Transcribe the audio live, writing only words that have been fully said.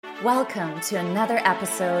Welcome to another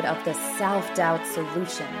episode of The Self-Doubt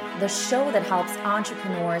Solution, the show that helps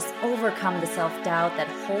entrepreneurs overcome the self-doubt that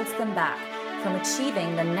holds them back from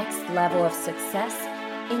achieving the next level of success,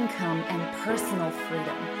 income, and personal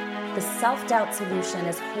freedom. The Self-Doubt Solution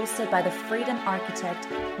is hosted by the freedom architect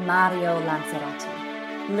Mario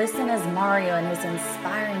Lanzarotti. Listen as Mario and his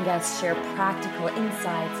inspiring guests share practical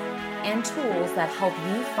insights and tools that help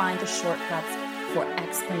you find the shortcuts for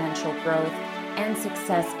exponential growth and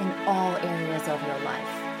success in all areas of your life.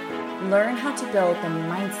 Learn how to build the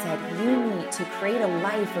mindset you need to create a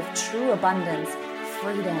life of true abundance,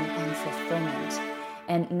 freedom, and fulfillment.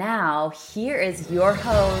 And now, here is your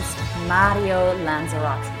host, Mario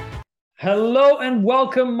Lanzarotti. Hello and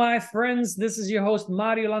welcome, my friends. This is your host,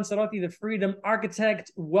 Mario Lanzarotti, the Freedom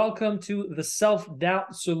Architect. Welcome to the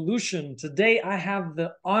Self-Doubt Solution. Today, I have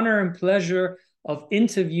the honor and pleasure of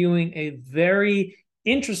interviewing a very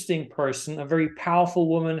interesting person, a very powerful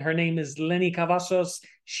woman. Her name is Lenny Cavazos.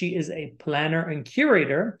 She is a planner and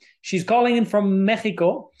curator. She's calling in from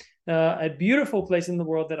Mexico, a beautiful place in the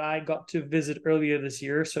world that I got to visit earlier this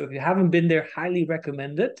year. So if you haven't been there, highly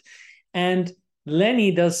recommend it. And Lenny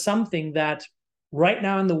does something that right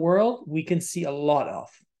now in the world, we can see a lot of.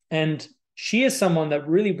 And she is someone that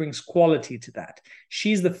really brings quality to that.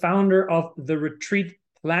 She's the founder of The Retreat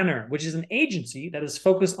Planner, which is an agency that is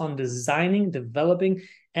focused on designing, developing,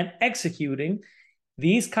 and executing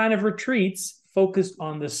these kind of retreats focused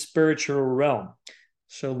on the spiritual realm.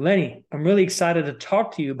 So Lenny, I'm really excited to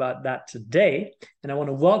talk to you about that today, and I want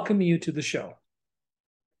to welcome you to the show.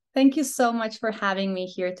 Thank you so much for having me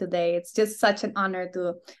here today. It's just such an honor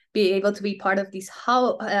to be able to be part of this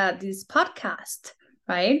podcast,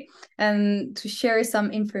 right? And to share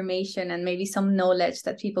some information and maybe some knowledge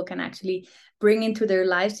that people can actually bring into their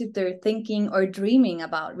lives if they're thinking or dreaming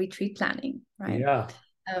about retreat planning, right? Yeah.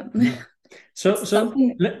 So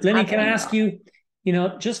Lenny, can I ask you,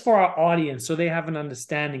 just for our audience, so they have an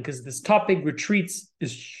understanding, because this topic, retreats,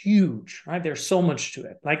 is huge, right? There's so much to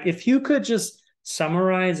it. Like, if you could just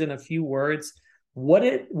summarize in a few words,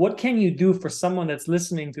 what can you do for someone that's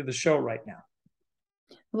listening to the show right now?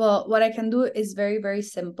 Well, what I can do is very, very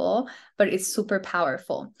simple, but it's super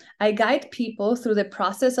powerful. I guide people through the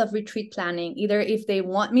process of retreat planning, either if they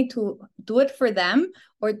want me to do it for them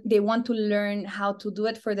or they want to learn how to do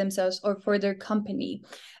it for themselves or for their company.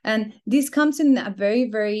 And this comes in a very,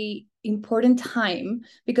 very important time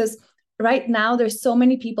because right now there's so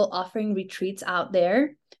many people offering retreats out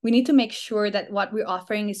there. We need to make sure that what we're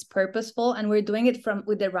offering is purposeful and we're doing it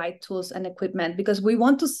with the right tools and equipment because we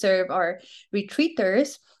want to serve our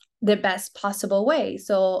retreaters the best possible way.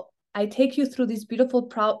 So I take you through this beautiful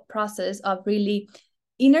process of really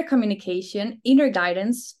inner communication, inner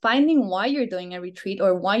guidance, finding why you're doing a retreat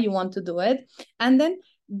or why you want to do it, and then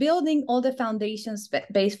building all the foundations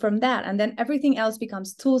based from that. And then everything else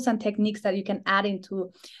becomes tools and techniques that you can add into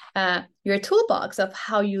your toolbox of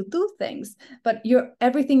how you do things. But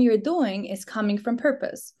everything you're doing is coming from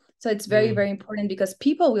purpose. So it's very, very important because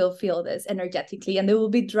people will feel this energetically and they will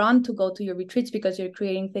be drawn to go to your retreats because you're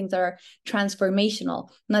creating things that are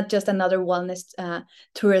transformational, not just another wellness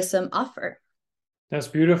tourism offer. That's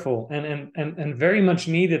beautiful and very much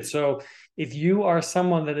needed. So if you are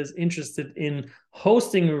someone that is interested in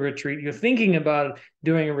hosting a retreat, you're thinking about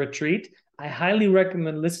doing a retreat, I highly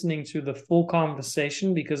recommend listening to the full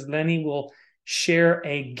conversation because Lenny will share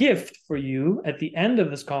a gift for you at the end of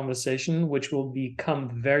this conversation, which will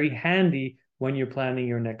become very handy when you're planning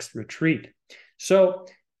your next retreat. So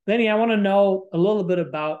Lenny, I want to know a little bit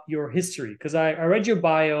about your history because I read your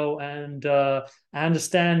bio and I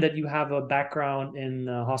understand that you have a background in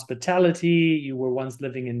hospitality. You were once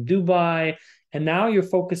living in Dubai, and now you're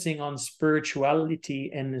focusing on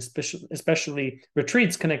spirituality and especially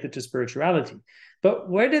retreats connected to spirituality. But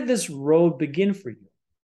where did this road begin for you?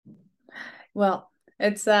 Well,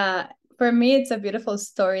 for me, it's a beautiful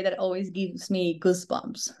story that always gives me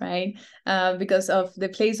goosebumps, right? Because of the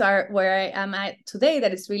place where I am at today,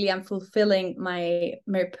 that is really, I'm fulfilling my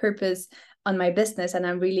purpose on my business and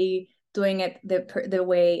I'm really doing it the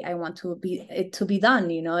way I want it to be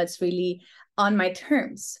done. It's really on my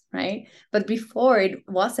terms, right? But before it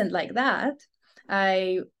wasn't like that.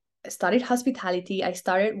 I studied hospitality. I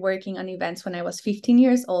started working on events when I was 15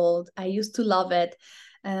 years old. I used to love it.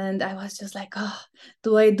 And I was just like, oh,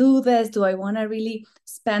 do I do this? Do I want to really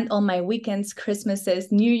spend all my weekends,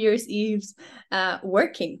 Christmases, New Year's Eves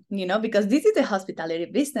working, because this is a hospitality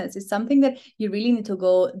business. It's something that you really need to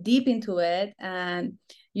go deep into it and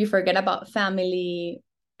you forget about family.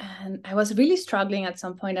 And I was really struggling at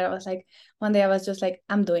some point. I was like, one day I was just like,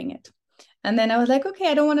 I'm doing it. And then I was like, okay,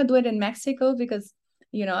 I don't want to do it in Mexico because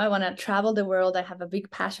I want to travel the world. I have a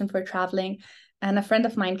big passion for traveling. And a friend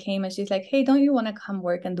of mine came and she's like, hey, don't you want to come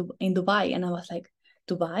work in Dubai? And I was like,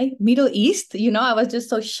 Dubai, Middle East? I was just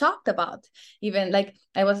so shocked about, even like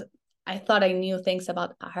I thought I knew things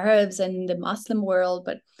about Arabs and the Muslim world,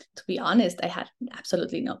 but to be honest, I had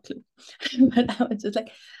absolutely no clue. But I was just like,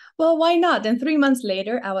 well, why not? And 3 months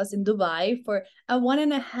later, I was in Dubai for a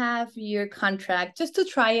 1.5-year contract just to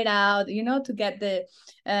try it out, to get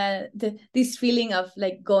this feeling of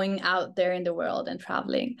like going out there in the world and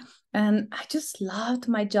traveling. And I just loved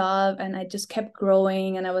my job, and I just kept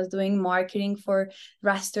growing, and I was doing marketing for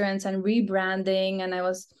restaurants and rebranding, and I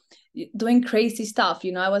was doing crazy stuff.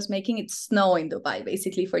 I was making it snow in Dubai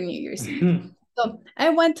basically for New Year's Eve. So I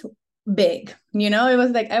went big. It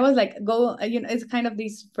was like, I was like, go, it's kind of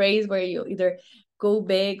this phrase where you either go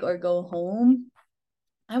big or go home.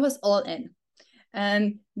 I was all in.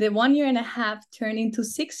 And the 1.5 years turned into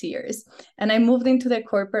 6 years. And I moved into the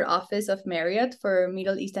corporate office of Marriott for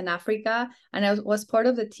Middle East and Africa. And I was part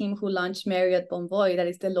of the team who launched Marriott Bonvoy, that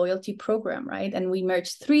is the loyalty program, right? And we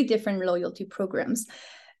merged 3 different loyalty programs.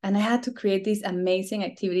 And I had to create these amazing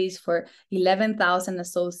activities for 11,000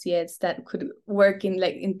 associates that could work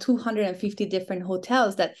in 250 different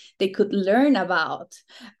hotels, that they could learn about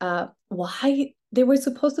why they were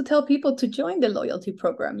supposed to tell people to join the loyalty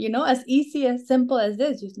program, as easy, as simple as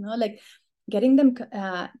this, like getting them,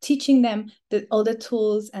 teaching them all the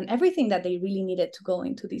tools and everything that they really needed to go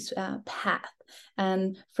into this path.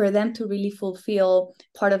 And for them to really fulfill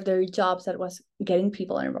part of their jobs, that was getting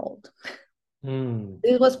people enrolled.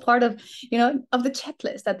 It was part of of the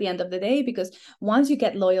checklist at the end of the day, because once you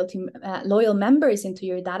get loyal members into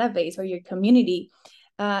your database or your community,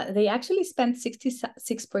 they actually spend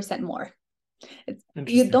 66% more.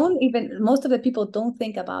 Most of the people don't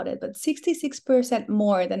think about it, but 66%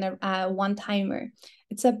 more than a one-timer.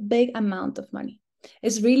 It's a big amount of money.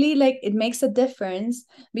 It's really like, it makes a difference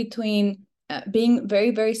between being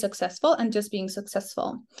very, very successful and just being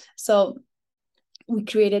successful. So we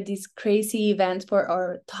created these crazy events for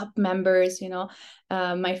our top members.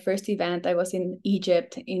 My first event, I was in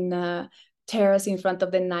Egypt, in a terrace in front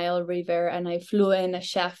of the Nile River, and I flew in a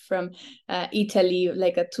chef from Italy,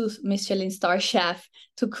 like a 2 Michelin star chef,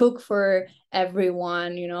 to cook for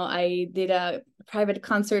everyone. I did a private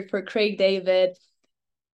concert for Craig David.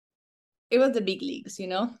 It was the big leagues,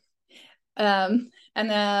 and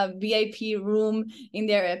a VIP room in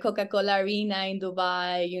their Coca-Cola Arena in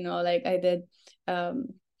Dubai. Like I did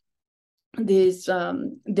this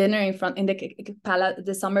dinner in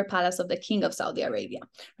the summer palace of the King of Saudi Arabia,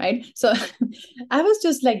 right? So I was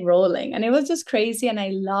just like rolling, and it was just crazy, and I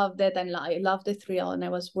loved it, and I loved the thrill, and I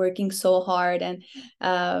was working so hard. And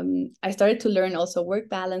I started to learn also work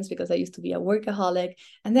balance, because I used to be a workaholic.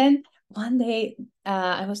 And then one day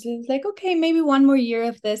I was like, okay, maybe 1 more year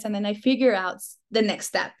of this, and then I figure out the next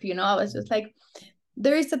step. I was just like,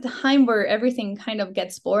 there is a time where everything kind of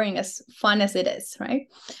gets boring, as fun as it is, right?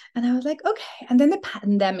 And I was like, okay. And then the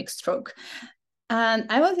pandemic struck, and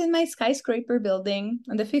I was in my skyscraper building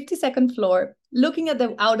on the 52nd floor, looking at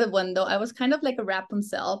the out the window. I was kind of like a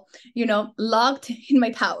Rapunzel, locked in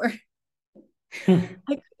my tower.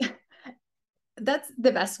 That's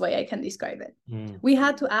the best way I can describe it. We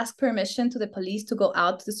had to ask permission to the police to go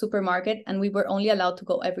out to the supermarket, and we were only allowed to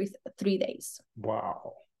go every 3 days.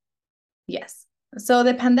 Wow. Yes. So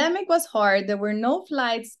the pandemic was hard. There were no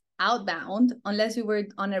flights outbound unless you were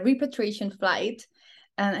on a repatriation flight.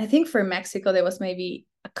 And I think for Mexico, there was maybe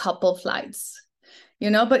a couple flights,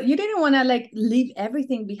 but you didn't want to like leave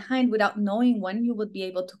everything behind without knowing when you would be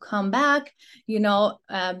able to come back.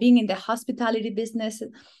 Being in the hospitality business,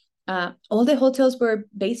 all the hotels were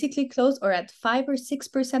basically closed or at 5 or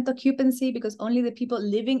 6% occupancy, because only the people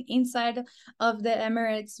living inside of the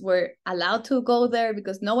Emirates were allowed to go there,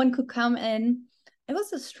 because no one could come in. It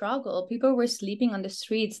was a struggle. People were sleeping on the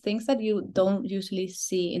streets, things that you don't usually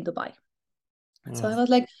see in Dubai. So I was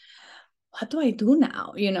like, what do I do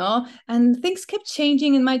now? And things kept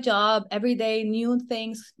changing in my job every day, new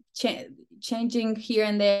things changing here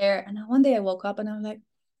and there. And one day I woke up and I was like,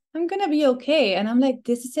 I'm gonna be okay. And I'm like,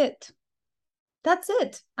 this is it. That's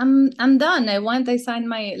it. I'm done. I signed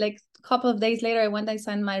my, like a couple of days later, I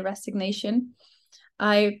signed my resignation.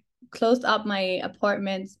 I closed up my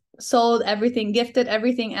apartment, sold everything, gifted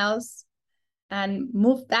everything else, and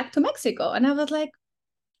moved back to Mexico. And I was like,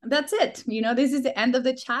 that's it. This is the end of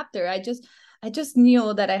the chapter. I just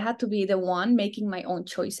knew that I had to be the one making my own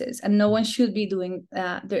choices, and no one should be doing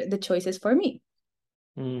the choices for me.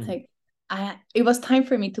 Like, it was time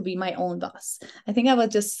for me to be my own boss. I think I was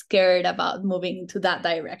just scared about moving into that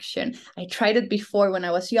direction. I tried it before when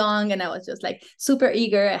I was young and I was just like super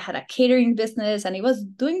eager. I had a catering business and it was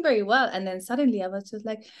doing very well. And then suddenly I was just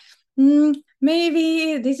like,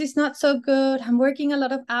 maybe this is not so good. I'm working a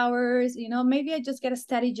lot of hours, maybe I just get a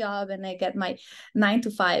steady job and I get my 9 to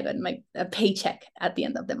 5 and my paycheck at the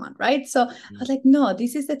end of the month, right? So I was like, no,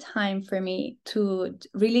 this is the time for me to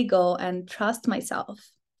really go and trust myself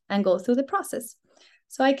and go through the process.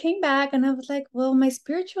 So I came back and I was like, well, my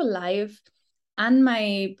spiritual life and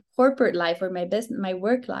my corporate life or my business, my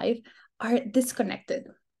work life are disconnected.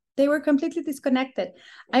 They were completely disconnected.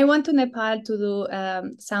 I went to Nepal to do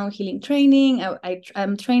sound healing training.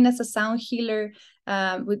 I'm trained as a sound healer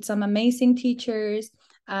with some amazing teachers.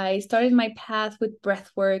 I started my path with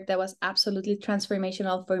breath work that was absolutely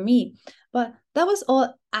transformational for me. But that was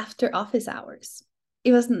all after office hours.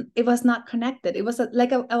 It was not connected. It was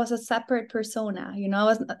I was a separate persona,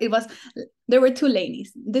 there were two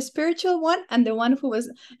ladies, the spiritual one and the one who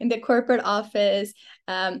was in the corporate office,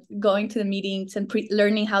 going to the meetings and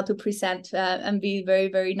learning how to present and be very,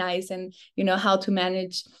 very nice, and how to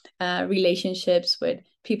manage relationships with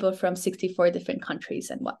people from 64 different countries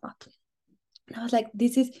and whatnot. And I was like,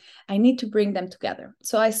 I need to bring them together.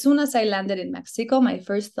 So as soon as I landed in Mexico, my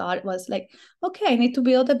first thought was like, okay, I need to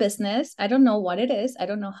build a business. I don't know what it is. I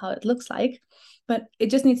don't know how it looks like, but it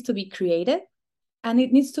just needs to be created. And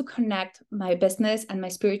it needs to connect my business and my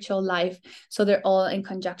spiritual life so they're all in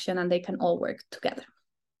conjunction and they can all work together.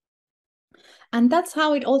 And that's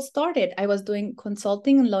how it all started. I was doing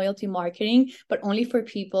consulting and loyalty marketing, but only for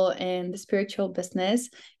people in the spiritual business,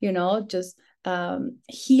 just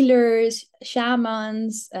healers,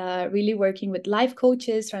 shamans, really working with life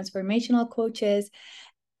coaches, transformational coaches,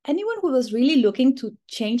 anyone who was really looking to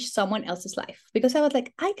change someone else's life, because I was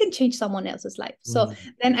like, I can change someone else's life. So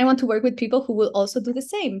then I want to work with people who will also do the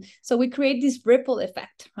same. So we create this ripple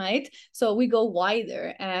effect, right? So we go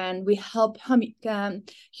wider and we help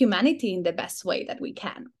humanity in the best way that we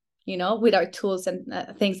can, with our tools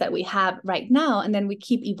and things that we have right now. And then we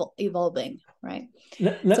keep evolving, right?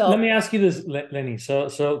 Let me ask you this, Lenny.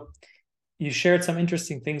 So you shared some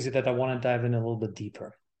interesting things that I want to dive in a little bit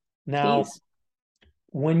deeper. Now, please.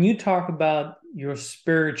 When you talk about your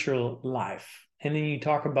spiritual life and then you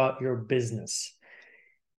talk about your business,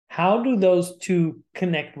 how do those two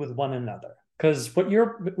connect with one another? Because what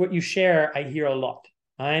you share, I hear a lot,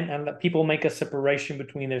 right? And that people make a separation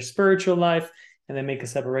between their spiritual life and they make a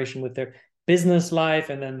separation with their business life,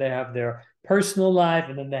 and then they have their personal life,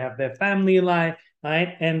 and then they have their family life,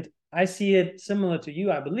 right? And I see it similar to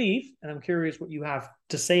you, I believe, and I'm curious what you have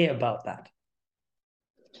to say about that.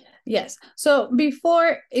 Yes. So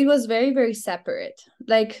before, it was very, very separate.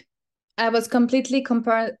 Like I was completely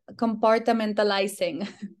compartmentalizing.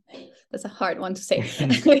 That's a hard one to say.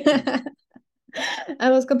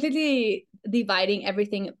 I was completely dividing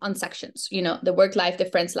everything on sections, the work life, the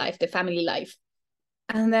friends life, the family life.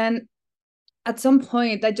 And then at some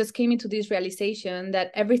point, I just came into this realization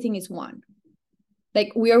that everything is one.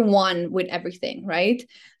 Like we are one with everything, right?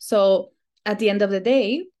 So at the end of the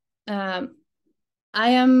day,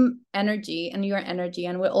 I am energy and you're energy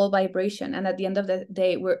and we're all vibration. And at the end of the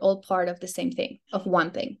day, we're all part of the same thing, of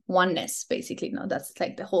one thing, oneness, basically. That's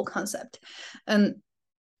like the whole concept. And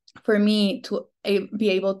for me to be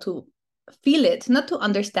able to feel it, not to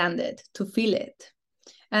understand it, to feel it.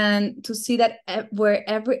 And to see that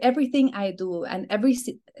everything I do and every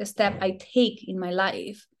step I take in my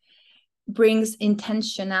life brings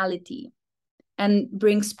intentionality and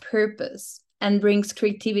brings purpose and brings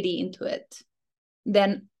creativity into it,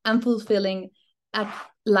 then I'm fulfilling a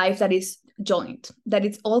life that is joined, that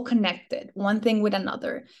it's all connected, one thing with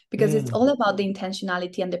another, because it's all about the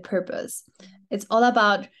intentionality and the purpose. It's all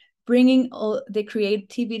about bringing all the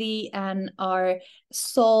creativity and our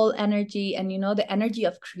soul energy and, the energy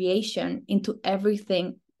of creation into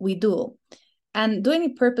everything we do, and doing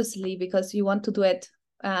it purposely because you want to do it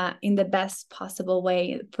in the best possible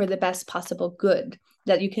way for the best possible good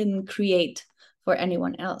that you can create for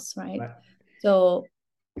anyone else, right? So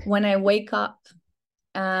when I wake up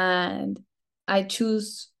and I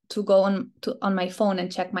choose to go on my phone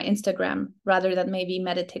and check my Instagram rather than maybe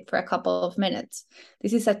meditate for a couple of minutes,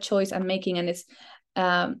 this is a choice I'm making, and it's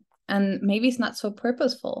and maybe it's not so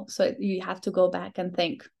purposeful. So you have to go back and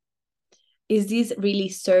think, is this really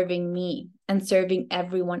serving me and serving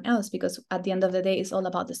everyone else? Because at the end of the day, it's all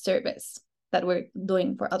about the service that we're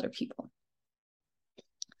doing for other people.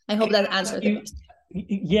 I hope that answered the question.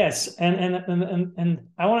 Yes, and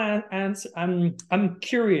I want to answer. I'm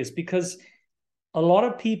curious because a lot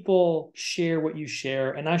of people share what you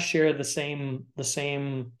share, and I share the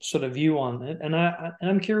same sort of view on it. And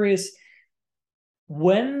I'm curious,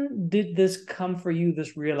 when did this come for you,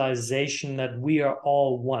 this realization that we are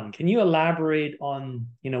all one? Can you elaborate on,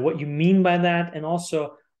 what you mean by that, and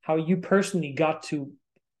also how you personally got to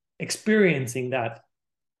experiencing that?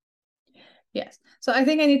 Yes. So I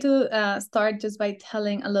think I need to start just by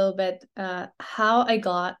telling a little bit how I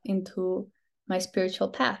got into my spiritual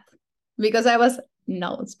path, because I was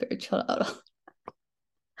not spiritual at all.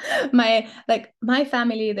 my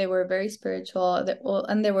family, they were very spiritual,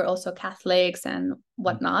 and they were also Catholics and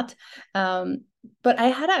whatnot. But I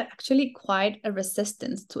had actually quite a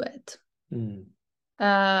resistance to it.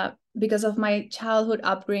 Because of my childhood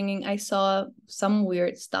upbringing, I saw some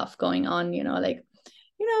weird stuff going on,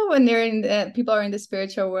 when people are in the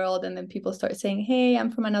spiritual world, and then people start saying, hey,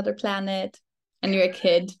 I'm from another planet, and you're a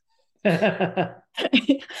kid. That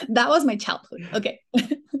was my childhood. Okay.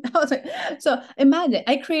 So imagine,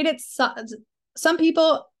 I created some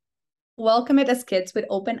people welcome it as kids with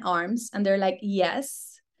open arms, and they're like,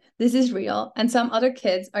 yes, this is real. And some other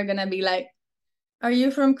kids are gonna be like, are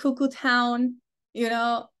you from Cuckoo Town?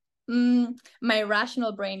 My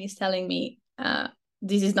rational brain is telling me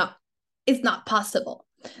it's not possible.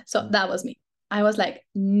 So that was me. I was like,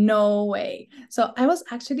 no way. So I was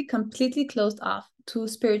actually completely closed off to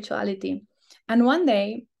spirituality. And one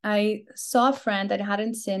day I saw a friend that I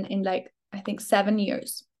hadn't seen in I think 7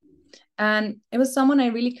 years. And it was someone I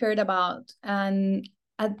really cared about. And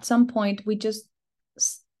at some point we just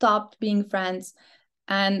stopped being friends.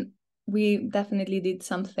 And we definitely did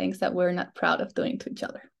some things that we're not proud of doing to each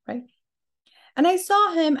other, right? And I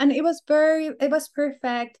saw him, and it was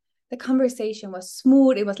perfect. The conversation was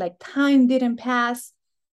smooth. It was like time didn't pass.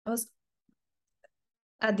 I was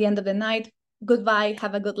at the end of the night, goodbye,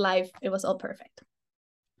 have a good life. It was all perfect.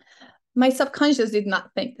 My subconscious did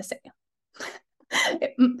not think the same.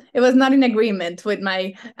 It was not in agreement with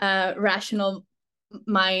my rational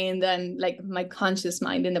mind and my conscious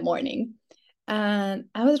mind in the morning. And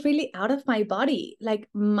I was really out of my body.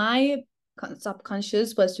 My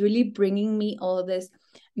subconscious was really bringing me all these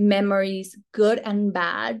memories, good and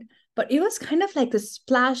bad. But it was kind of like a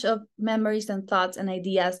splash of memories and thoughts and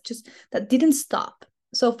ideas just that didn't stop.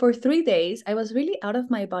 So for 3 days, I was really out of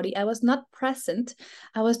my body. I was not present.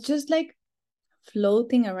 I was just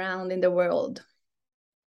floating around in the world.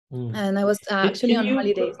 And I was actually on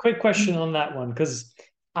holidays. Quick question on that one, because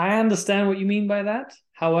I understand what you mean by that.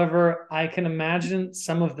 However, I can imagine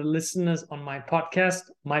some of the listeners on my podcast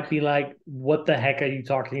might be like, what the heck are you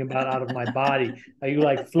talking about, out of my body? Are you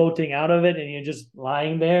floating out of it and you're just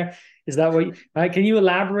lying there? Is that what right? Can you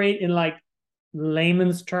elaborate in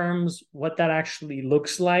layman's terms what that actually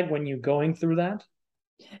looks like when you're going through that?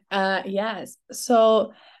 Yes.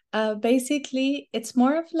 So basically, it's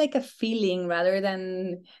more of a feeling rather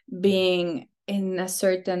than being in a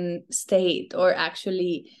certain state, or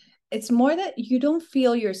actually it's more that you don't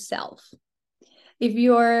feel yourself. If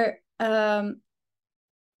you're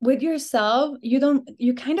with yourself,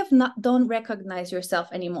 you kind of don't recognize yourself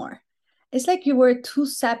anymore. It's like you were two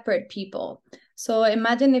separate people. So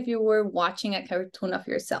imagine if you were watching a cartoon of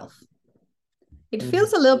yourself. It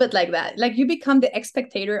feels a little bit like that. You become the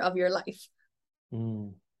spectator of your life.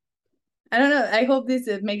 I don't know. I hope this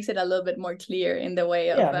makes it a little bit more clear in the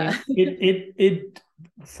way of. Yeah, it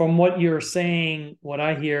from what you're saying, what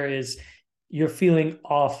I hear is you're feeling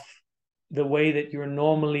off the way that you're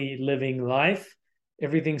normally living life.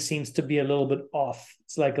 Everything seems to be a little bit off.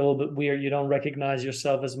 It's a little bit weird. You don't recognize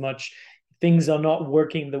yourself as much. Things are not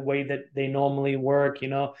working the way that they normally work.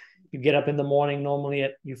 You get up in the morning, normally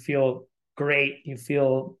you feel great, you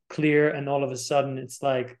feel clear, and all of a sudden it's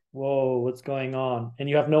whoa, what's going on? And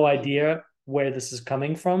you have no idea where this is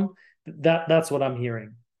coming from. That's what I'm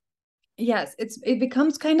hearing. Yes, it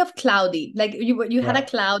becomes kind of cloudy. You had a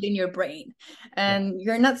cloud in your brain, and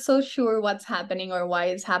you're not so sure what's happening or why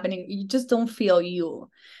it's happening. You just don't feel you.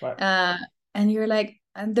 Right. And you're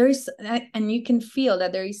and you can feel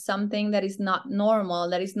that there is something that is not normal,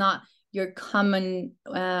 that is not your common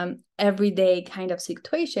everyday kind of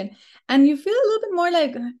situation. And you feel a little bit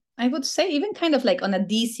more I would say even kind of on a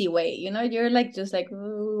DC way, you're just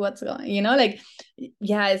ooh, what's going,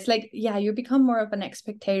 yeah, it's you become more of an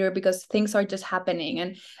spectator because things are just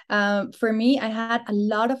happening. And for me, I had a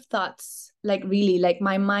lot of thoughts, really,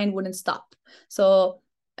 my mind wouldn't stop. So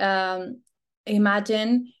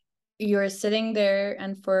imagine you're sitting there,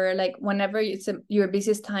 and for whenever it's your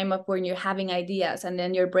busiest time of when you're having ideas, and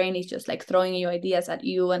then your brain is just throwing you ideas at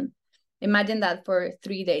you, and imagine that for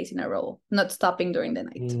 3 days in a row, not stopping during the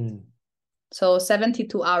night. So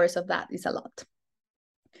 72 hours of that is a lot.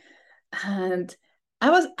 And I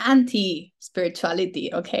was anti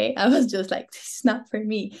spirituality. Okay. I was just like, this is not for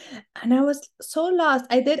me. And I was so lost.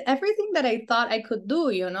 I did everything that I thought I could do.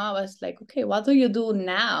 I was like, okay, what do you do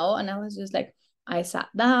now? And I was just like, I sat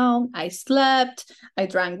down, I slept, I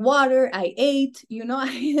drank water, I ate,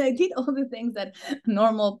 I did all the things that a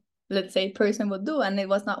normal, let's say, person would do, and it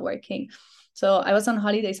was not working. So I was on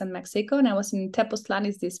holidays in Mexico, and I was in Tepoztlan.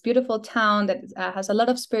 It's this beautiful town that has a lot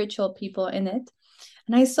of spiritual people in it.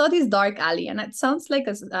 And I saw this dark alley, and it sounds like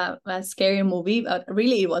a scary movie, but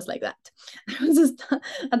really it was like that. It was just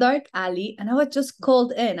a dark alley, and I was just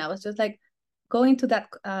called in. I was just like going to that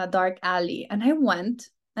dark alley, and I went,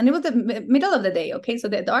 and it was the middle of the day. Okay, so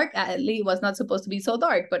the dark alley was not supposed to be so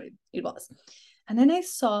dark, but it was. And then I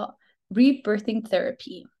saw rebirthing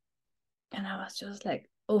therapy, and I was just like,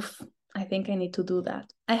 oof, I think I need to do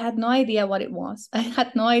that. I had no idea what it was. I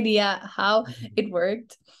had no idea how it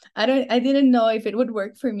worked. I didn't know if it would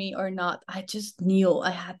work for me or not. I just knew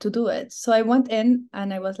I had to do it. So I went in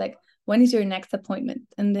and I was like, when is your next appointment?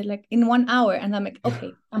 And they're like, in 1 hour. And I'm like,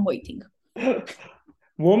 okay, I'm waiting.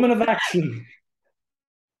 Woman of action.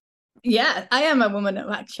 Yeah, I am a woman of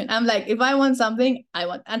action. I'm like, if I want something, I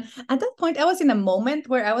want. And at that point, I was in a moment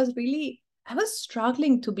where I was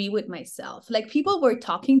struggling to be with myself. Like, people were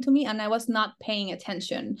talking to me and I was not paying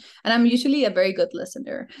attention. And I'm usually a very good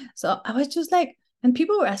listener. So I was just like, and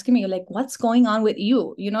people were asking me, like, what's going on with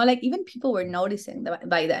you? Like, even people were noticing that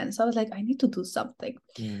by then. So I was like, I need to do something.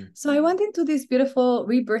 So I went into this beautiful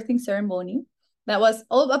rebirthing ceremony that was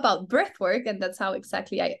all about breath work. And that's how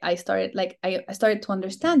exactly I started. Like, I started to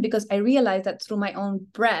understand, because I realized that through my own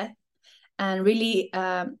breath and really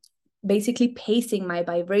basically pacing my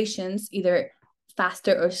vibrations, either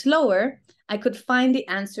faster or slower, I could find the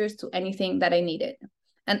answers to anything that I needed.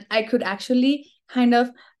 And I could actually kind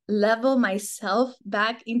of level myself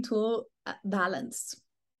back into balance.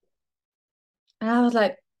 And I was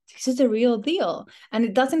like, this is the real deal. And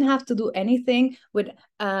it doesn't have to do anything with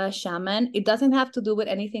a shaman. It doesn't have to do with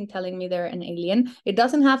anything telling me they're an alien. It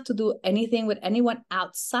doesn't have to do anything with anyone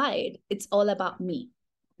outside. It's all about me.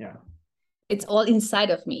 Yeah. It's all inside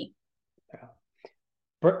of me. Yeah.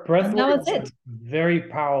 Breathwork is a very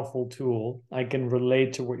powerful tool. I can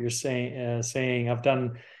relate to what you're saying. I've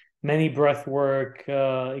done many breathwork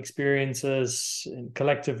experiences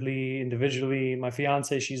collectively, individually. My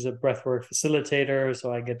fiance, she's a breathwork facilitator,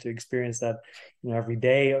 so I get to experience that, every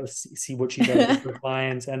day. See what she does with her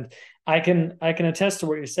clients, and I can attest to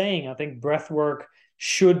what you're saying. I think breathwork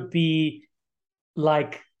should be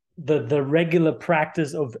like the regular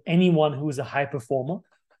practice of anyone who is a high performer,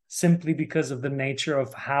 simply because of the nature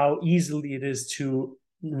of how easily it is to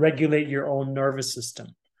regulate your own nervous system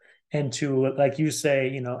and to, like you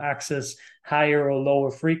say, access higher or lower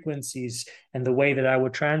frequencies. And the way that I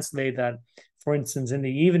would translate that, for instance, in the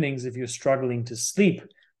evenings, if you're struggling to sleep,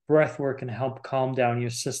 breath work can help calm down your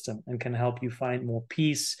system and can help you find more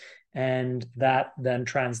peace. And that then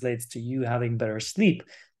translates to you having better sleep.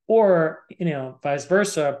 Or, vice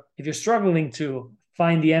versa, if you're struggling to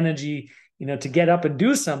find the energy, to get up and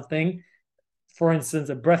do something, for instance,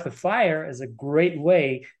 a breath of fire is a great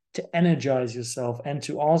way to energize yourself and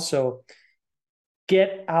to also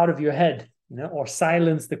get out of your head, or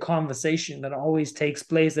silence the conversation that always takes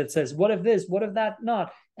place that says, what if this, what if that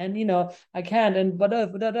not? And, I can't, and but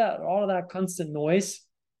all of that constant noise.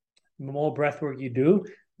 The more breath work you do,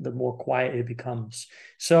 the more quiet it becomes.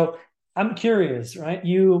 So I'm curious, right?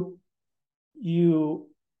 You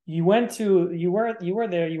went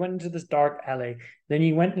into this dark alley, then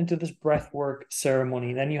you went into this breathwork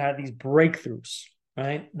ceremony, then you had these breakthroughs,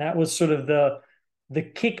 right? That was sort of the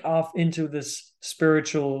kickoff into this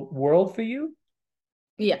spiritual world for you.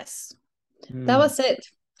 Yes, that was it.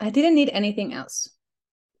 I didn't need anything else.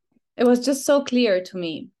 It was just so clear to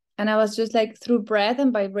me, and I was just like, through breath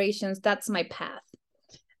and vibrations, that's my path.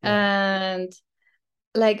 And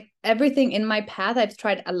like everything in my path, I've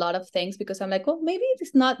tried a lot of things, because I'm like, well, maybe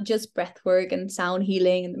it's not just breath work and sound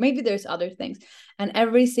healing, and maybe there's other things. And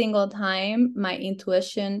every single time my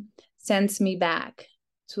intuition sends me back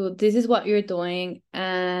to, this is what you're doing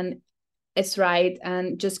and it's right,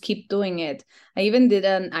 and just keep doing it. I even did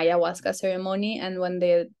an ayahuasca ceremony, and when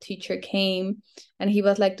the teacher came and he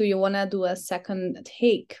was like, do you want to do a second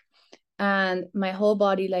take? And my whole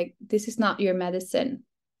body, like, this is not your medicine,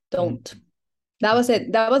 don't. That was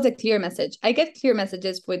it. That was a clear message. I get clear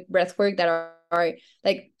messages with breathwork that are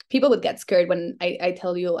like, people would get scared when I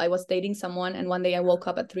tell you I was dating someone, and one day I woke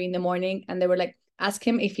up at 3 a.m. and they were like, ask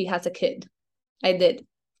him if he has a kid. I did.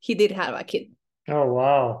 He did have a kid. Oh,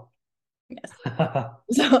 wow. Yes.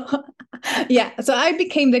 So I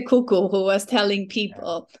became the cuckoo who was telling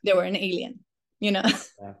people they were an alien, Yeah.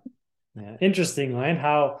 Yeah. Interesting, right?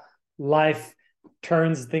 How life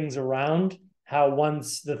turns things around. How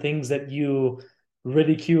once the things that you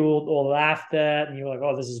ridiculed or laughed at, and you're like,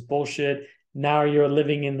 oh, this is bullshit. Now you're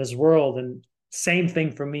living in this world. And same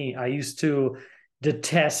thing for me. I used to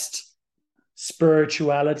detest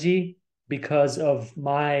spirituality because of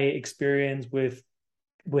my experience with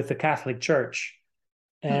the Catholic Church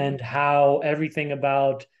and how everything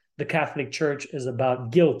about the Catholic Church is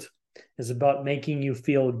about guilt, is about making you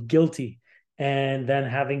feel guilty and then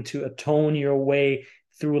having to atone your way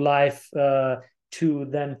through life to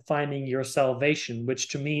then finding your salvation, which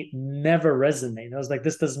to me never resonated. I was like,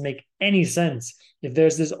 this doesn't make any sense. If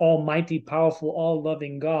there's this almighty, powerful, all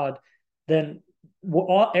loving God, then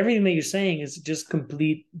everything that you're saying is just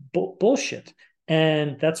complete bullshit.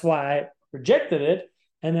 And that's why I rejected it.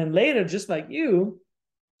 And then later, just like you,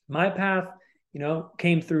 my path,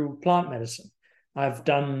 came through plant medicine. I've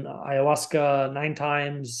done ayahuasca 9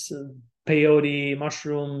 times, peyote,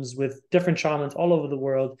 mushrooms with different shamans all over the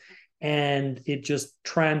world. And it just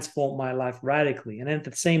transformed my life radically. And at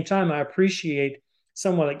the same time, I appreciate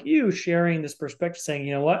someone like you sharing this perspective, saying,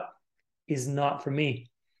 you know what, is not for me,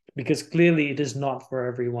 because clearly it is not for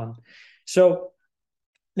everyone. So,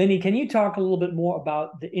 Lenny, can you talk a little bit more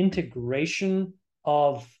about the integration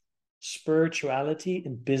of spirituality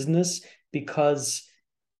in business? Because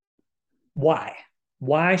why?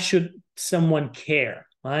 Why should someone care?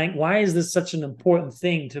 Right? Why is this such an important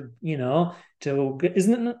thing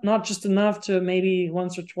isn't it not just enough to maybe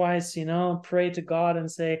once or twice, pray to God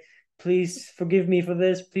and say, please forgive me for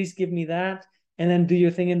this, please give me that, and then do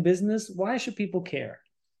your thing in business? Why should people care?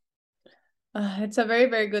 It's a very,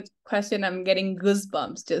 very good question. I'm getting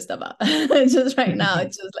goosebumps just about just right now.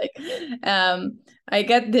 It's just like I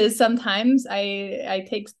get this sometimes. I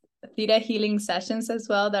take theta healing sessions as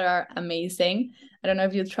well that are amazing. I don't know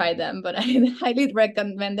if you tried them, but I highly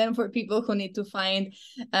recommend them for people who need to find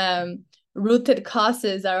rooted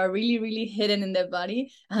causes that are really, really hidden in their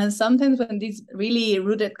body. And sometimes when these really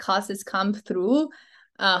rooted causes come through,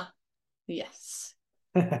 yes.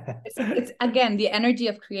 It's again the energy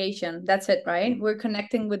of creation. That's it, right? We're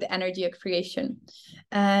connecting with the energy of creation,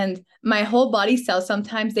 and my whole body cells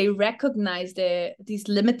sometimes they recognize these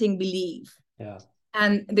limiting belief. Yeah.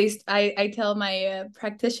 And I tell my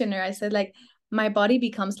practitioner, I said, like, my body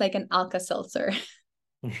becomes like an Alka-Seltzer.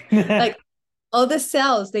 Like all the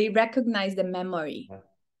cells, they recognize the memory.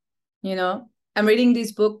 I'm reading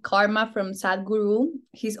this book, Karma, from Sadhguru.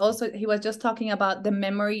 He was just talking about the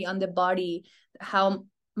memory on the body, how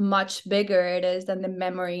much bigger it is than the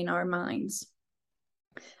memory in our minds.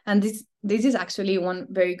 And this is actually one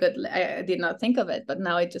very good, I did not think of it, but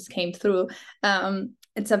now it just came through.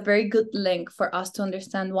 It's a very good link for us to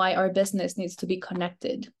understand why our business needs to be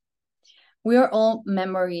connected. We are all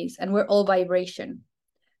memories and we're all vibration.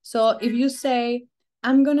 So if you say,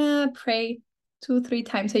 I'm gonna pray 2-3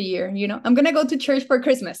 times a year, I'm gonna go to church for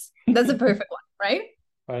Christmas, that's a perfect one, right?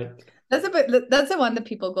 Right. That's the one that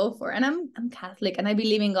people go for. And I'm Catholic and I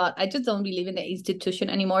believe in God. I just don't believe in the institution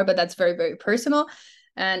anymore, but that's very, very personal.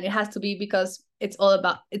 And it has to be because it's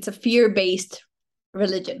a fear-based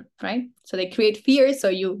religion, right? So they create fear, so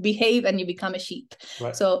you behave and you become a sheep.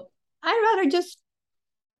 Right. So I rather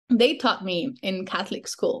they taught me in Catholic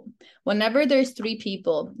school, whenever there's 3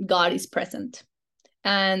 people, God is present.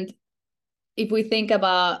 And if we think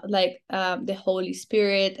about like the Holy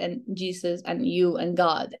Spirit and Jesus and you and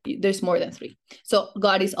God, there's more than 3. So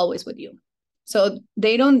God is always with you. So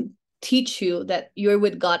they don't teach you that you're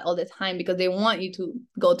with God all the time because they want you to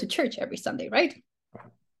go to church every Sunday, right?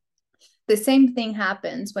 The same thing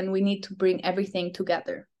happens when we need to bring everything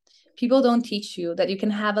together. People don't teach you that you can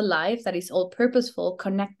have a life that is all purposeful,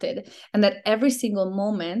 connected, and that every single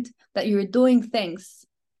moment that you're doing things,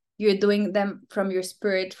 you're doing them from your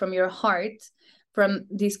spirit, from your heart, from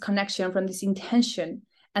this connection, from this intention,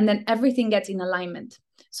 and then everything gets in alignment.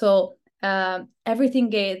 So everything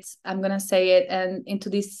gets, I'm going to say it, and into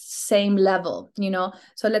this same level,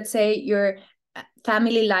 So let's say your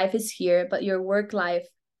family life is here, but your work life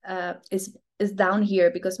is down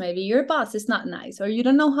here because maybe your boss is not nice, or you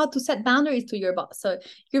don't know how to set boundaries to your boss. So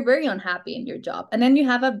you're very unhappy in your job. And then you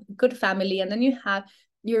have a good family, and then you have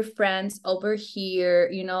your friends over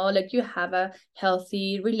here, like you have a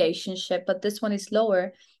healthy relationship, but this one is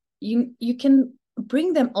lower. You can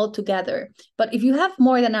bring them all together. But if you have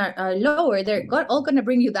more than are lower, they're all going to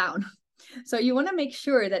bring you down. So you want to make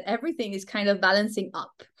sure that everything is kind of balancing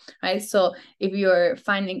up, right? So if you're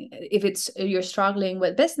struggling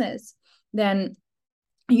with business, then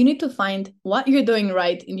you need to find what you're doing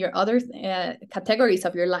right in your other categories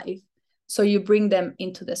of your life, So you bring them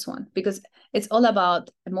into this one, because it's all about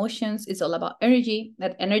emotions. It's all about energy.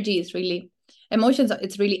 That energy is really emotions.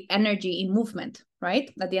 It's really energy in movement, right?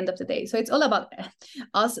 At the end of the day. So it's all about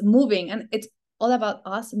us moving, and it's all about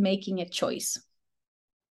us making a choice.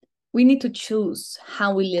 We need to choose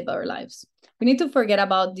how we live our lives. We need to forget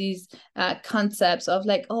about these concepts of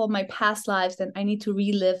like, oh, my past lives, then I need to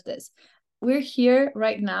relive this. We're here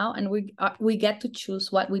right now, and we get to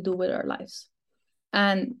choose what we do with our lives.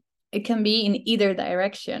 And it can be in either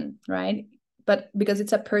direction, right? But because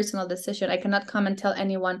it's a personal decision, I cannot come and tell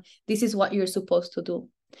anyone, this is what you're supposed to do.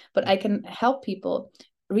 But I can help people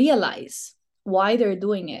realize why they're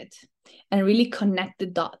doing it and really connect the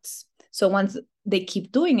dots. So once they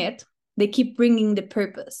keep doing it, they keep bringing the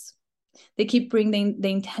purpose. They keep bringing the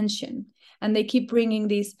intention, and they keep bringing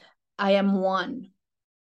this, I am one.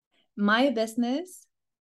 My business,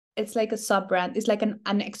 it's like a sub-brand. It's like an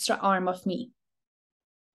extra arm of me.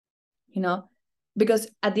 You know, because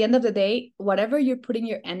at the end of the day, whatever you're putting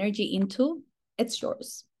your energy into, it's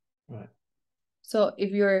yours. Right. So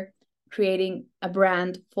if you're creating a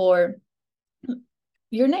brand for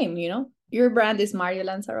your name, you know, your brand is Mario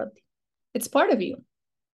Lanzarote. It's part of you.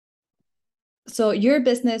 So your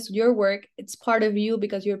business, your work, it's part of you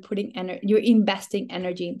because you're putting you're investing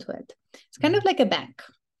energy into it. It's kind of like a bank.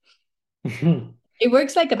 It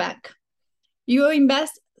works like a bank. You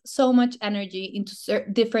invest so much energy into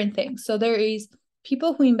different things. So there is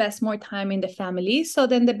people who invest more time in the family. So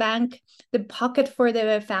then the pocket for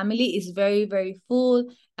the family is very, very full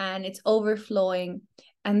and it's overflowing.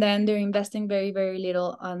 And then they're investing very, very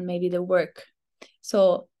little on maybe the work.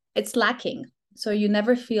 So it's lacking. So you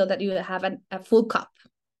never feel that you have a full cup.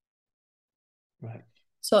 Right.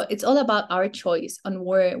 So it's all about our choice on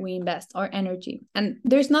where we invest our energy. And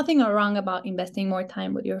there's nothing wrong about investing more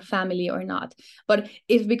time with your family or not. But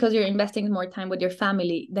if because you're investing more time with your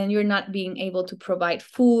family, then you're not being able to provide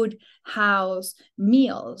food, house,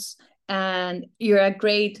 meals, and you're a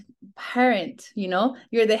great parent, you know,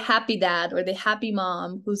 you're the happy dad or the happy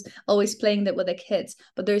mom who's always playing with the kids,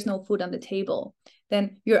 but there's no food on the table,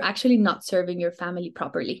 then you're actually not serving your family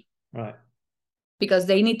properly. Right. Because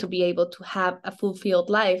they need to be able to have a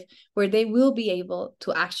fulfilled life where they will be able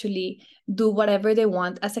to actually do whatever they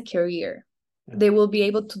want as a career. Yeah. They will be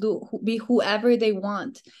able to be whoever they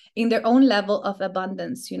want in their own level of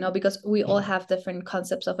abundance, you know, because we all have different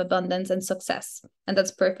concepts of abundance and success. And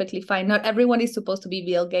that's perfectly fine. Not everyone is supposed to be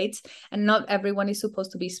Bill Gates, and not everyone is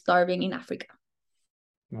supposed to be starving in Africa.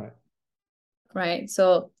 Right. Right.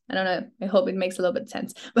 So I don't know. I hope it makes a little bit of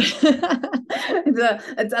sense. But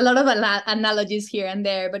it's a lot of analogies here and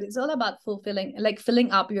there, but it's all about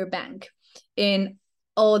filling up your bank in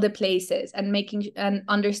all the places and making and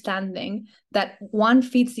understanding that one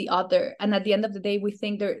feeds the other. And at the end of the day, we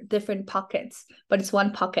think they're different pockets, but it's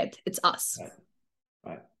one pocket. It's us.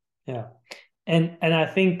 Right. Yeah. And I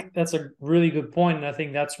think that's a really good point. And I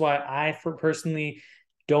think that's why I personally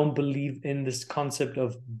don't believe in this concept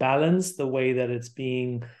of balance the way that it's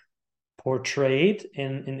being portrayed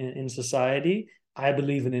in society. I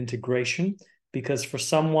believe in integration, because for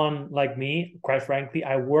someone like me, quite frankly,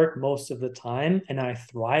 I work most of the time and I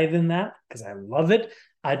thrive in that because I love it.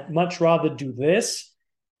 I'd much rather do this,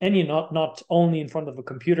 and not only in front of a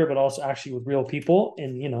computer, but also actually with real people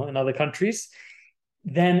in other countries,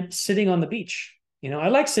 than sitting on the beach. I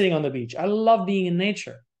like sitting on the beach. I love being in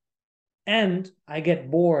nature. And I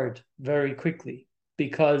get bored very quickly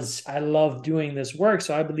because I love doing this work.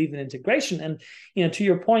 So I believe in integration. And, to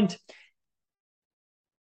your point,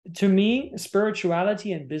 to me,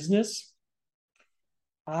 spirituality and business,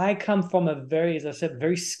 I come from a as I said,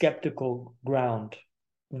 very skeptical ground.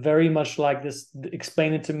 Very much like this,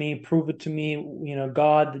 explain it to me, prove it to me,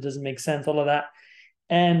 God, it doesn't make sense, all of that.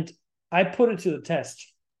 And I put it to the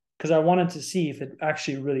test, because I wanted to see if it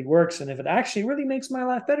actually really works and if it actually really makes my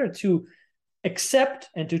life better, to accept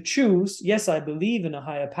and to choose. Yes, I believe in a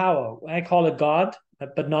higher power. I call it God,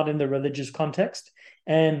 but not in the religious context.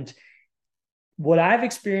 And what I've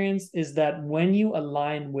experienced is that when you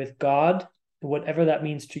align with God, whatever that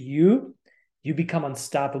means to you, you become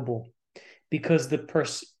unstoppable, because the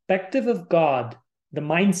perspective of God, the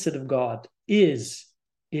mindset of God is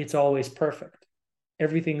it's always perfect.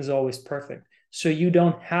 Everything is always perfect. So you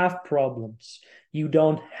don't have problems. You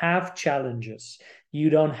don't have challenges. You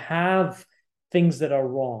don't have things that are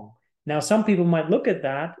wrong. Now, some people might look at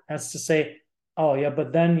that as to say, oh, yeah,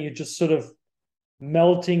 but then you're just sort of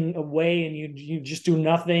melting away and you just do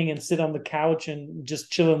nothing and sit on the couch and just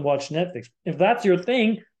chill and watch Netflix. If that's your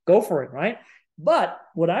thing, go for it, right? But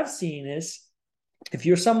what I've seen is, if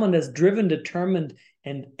you're someone that's driven, determined,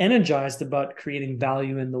 and energized about creating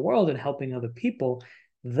value in the world and helping other people,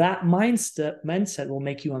 that mindset will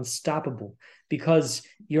make you unstoppable, because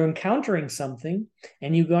you're encountering something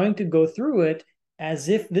and you're going to go through it as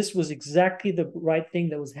if this was exactly the right thing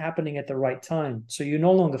that was happening at the right time. So you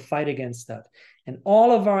no longer fight against that. And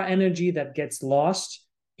all of our energy that gets lost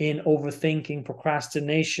in overthinking,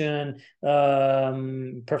 procrastination,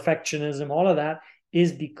 perfectionism, all of that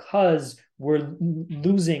is because we're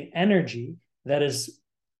losing energy that is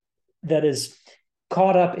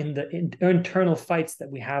caught up in the internal fights that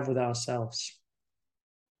we have with ourselves.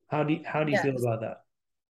 How do you feel about that?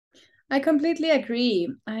 I completely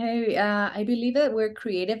agree. I believe that we're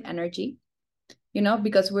creative energy,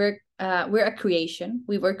 because we're a creation.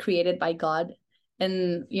 We were created by God,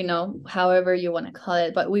 and however you want to call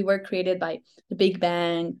it, but we were created by the Big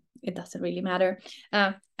Bang. It doesn't really matter,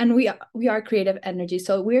 and we are creative energy.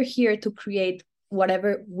 So we're here to create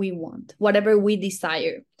whatever we want, whatever we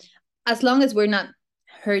desire, as long as we're not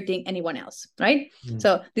hurting anyone else, right?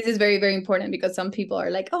 So this is very, very important, because some people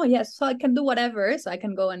are like, oh yes, so I can do whatever, so I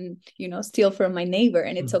can go and steal from my neighbor,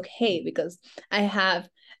 and it's okay because I have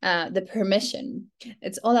the permission.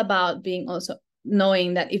 It's all about being also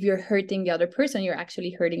knowing that if you're hurting the other person, you're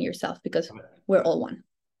actually hurting yourself, because we're all one.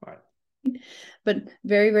 Right. But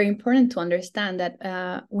very, very important to understand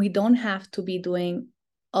that we don't have to be doing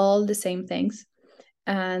all the same things,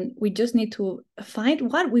 and we just need to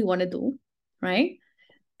find what we want to do, right?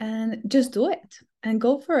 And just do it and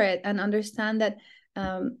go for it, and understand that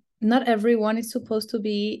not everyone is supposed to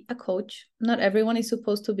be a coach. Not everyone is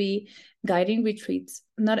supposed to be guiding retreats.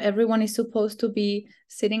 Not everyone is supposed to be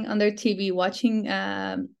sitting on their TV watching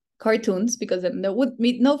cartoons, because then there would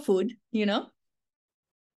be no food,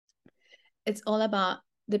 It's all about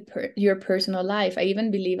your personal life. I even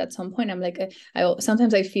believe at some point, I'm like,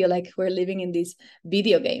 sometimes I feel like we're living in this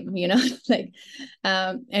video game, like,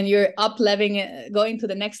 and you're up leveling, going to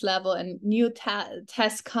the next level, and new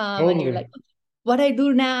tests come, and you're like, what I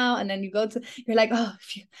do now? And then you're like, oh,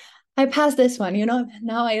 I passed this one,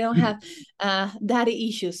 now I don't have daddy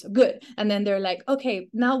issues. Good. And then they're like, okay,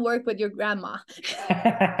 now work with your grandma.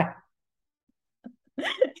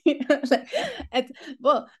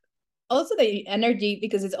 Well, also the energy,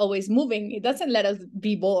 because it's always moving, it doesn't let us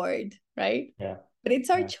be bored, right? Yeah. But it's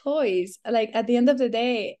our choice. Like, at the end of the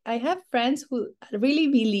day, I have friends who really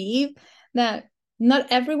believe that not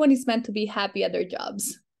everyone is meant to be happy at their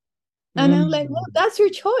jobs. And I'm like, well, that's your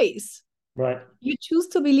choice. Right. You choose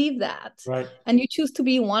to believe that. Right. And you choose to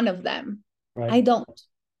be one of them. Right. I don't.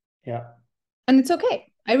 Yeah. And it's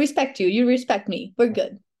okay. I respect you. You respect me. We're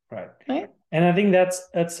good. Right. Right. And I think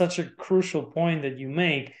that's such a crucial point that you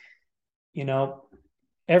make.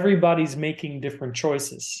 Everybody's making different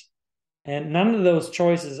choices, and none of those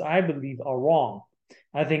choices, I believe, are wrong.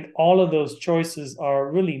 I think all of those choices are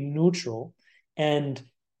really neutral, and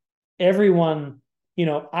everyone,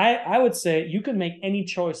 I would say you can make any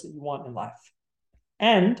choice that you want in life,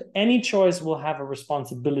 and any choice will have a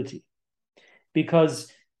responsibility, because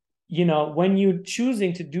when you're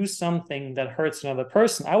choosing to do something that hurts another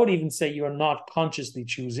person, I would even say you are not consciously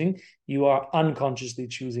choosing, you are unconsciously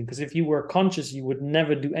choosing. Because if you were conscious, you would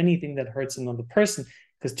never do anything that hurts another person,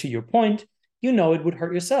 because to your point, it would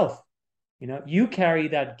hurt yourself. You carry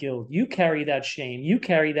that guilt, you carry that shame, you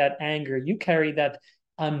carry that anger, you carry that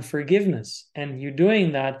unforgiveness, and you're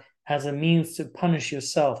doing that as a means to punish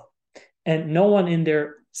yourself. And no one in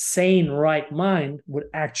their sane right mind would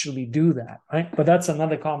actually do that, right? But that's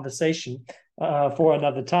another conversation for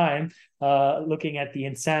another time, looking at the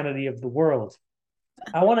insanity of the world.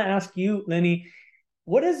 I want to ask you, Lenny,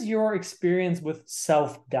 what has your experience with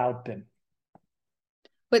self-doubt been?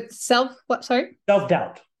 With what, sorry?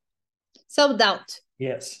 Self-doubt. Self-doubt.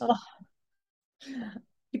 Yes. Oh.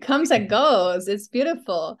 It comes and goes. It's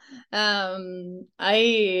beautiful. Did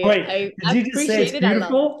you just say it's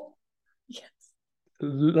beautiful? Yes.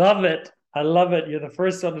 Love it. I love it. You're the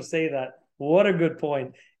first one to say that. What a good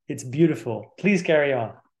point. It's beautiful. Please carry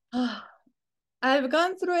on. I've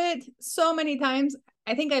gone through it so many times.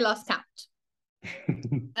 I think I lost count.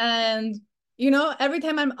 And every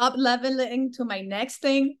time I'm up leveling to my next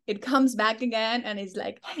thing, it comes back again, and it's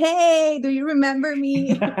like, hey, do you remember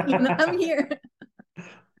me? I'm here.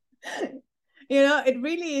 It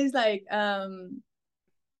really is like,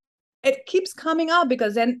 it keeps coming up,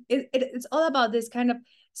 because then it's all about this kind of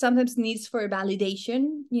sometimes needs for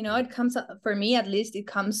validation. It comes up, for me at least, it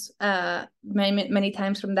comes many, many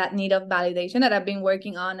times from that need of validation that I've been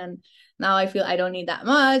working on, and now I feel I don't need that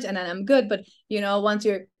much, and then I'm good. But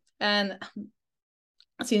and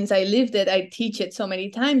since I lived it, I teach it so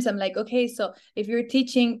many times. I'm like, okay, so if you're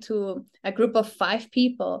teaching to a group of 5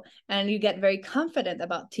 people and you get very confident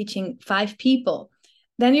about teaching 5 people,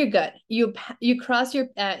 then you're good. You cross your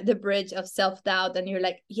the bridge of self-doubt, and you're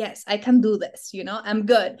like, yes, I can do this, I'm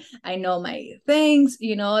good, I know my things,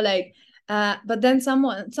 like but then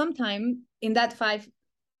sometime in that 5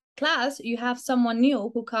 class, you have someone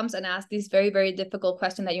new who comes and asks this very, very difficult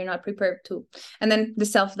question that you're not prepared to. And then the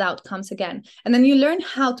self-doubt comes again. And then you learn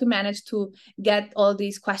how to manage to get all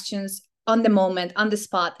these questions on the moment, on the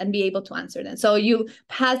spot, and be able to answer them. So you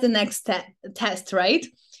pass the next test, right?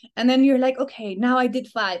 And then you're like, okay, now I did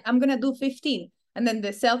 5. I'm going to do 15. And then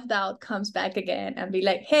the self-doubt comes back again and be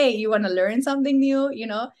like, hey, you want to learn something new?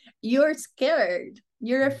 You're scared.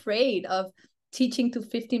 You're afraid of teaching to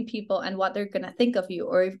 15 people and what they're going to think of you,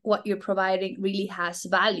 or if what you're providing really has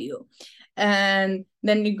value. And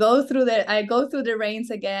then I go through the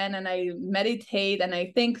reins again, and I meditate and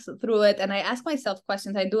I think through it, and I ask myself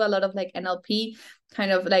questions. I do a lot of like NLP,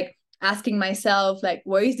 kind of like asking myself, like,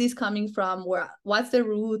 where is this coming from? What's the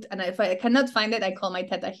root? And if I cannot find it, I call my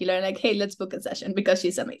Theta healer and like, hey, let's book a session, because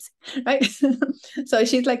she's amazing, right? So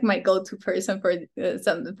she's like my go-to person for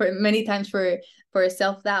many times for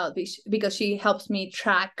self-doubt, because she helps me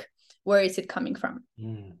track where is it coming from.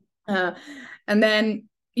 And then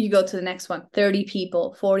you go to the next one, 30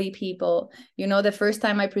 people, 40 people. The first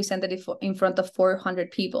time I presented it in front of 400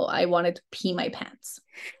 people, I wanted to pee my pants.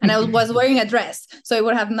 And I was wearing a dress, so it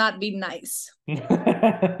would have not been nice.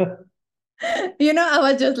 I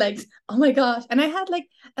was just like, oh my gosh. And I had like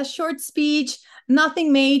a short speech,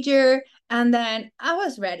 nothing major. And then I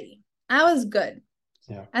was ready. I was good.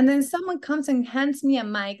 Yeah. And then someone comes and hands me a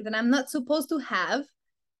mic that I'm not supposed to have,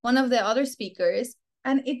 one of the other speakers.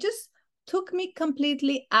 And it just took me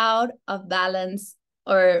completely out of balance,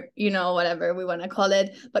 or whatever we want to call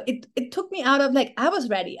it. But it took me out of, like, I was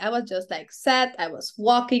ready. I was just like set. I was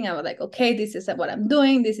walking. I was like, okay, this is what I'm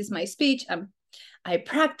doing. This is my speech. I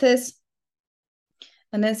practice.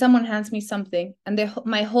 And then someone hands me something, and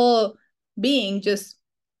my whole being just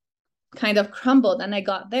kind of crumbled. And I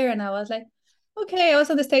got there, and I was like, okay, I was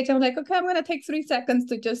on the stage. I'm like, okay, I'm gonna take 3 seconds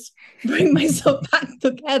to just bring myself back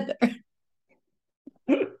together.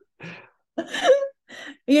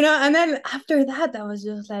 And then after that, I was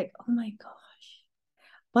just like, oh my gosh,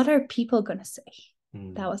 what are people gonna say?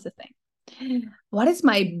 That was the thing. What is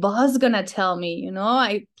my boss gonna tell me?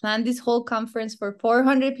 I planned this whole conference for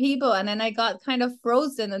 400 people, and then I got kind of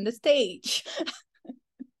frozen on the stage.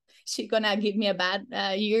 She gonna give me a bad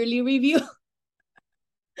yearly review.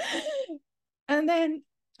 And then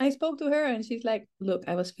I spoke to her, and she's like, look,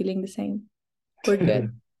 I was feeling the same. We're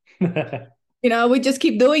good. We just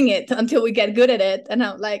keep doing it until we get good at it. And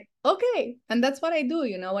I'm like, okay. And that's what I do.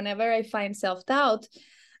 Whenever I find self-doubt,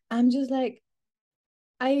 I'm just like,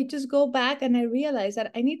 I just go back and I realize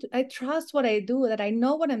that I trust what I do, that I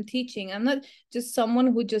know what I'm teaching. I'm not just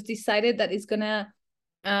someone who just decided that it's gonna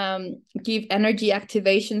give energy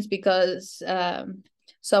activations because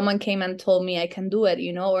someone came and told me I can do it,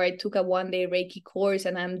 or I took a 1-day Reiki course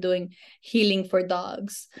and I'm doing healing for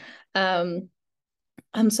dogs.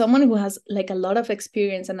 I'm someone who has like a lot of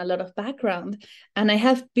experience and a lot of background, and I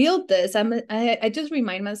have built this. I just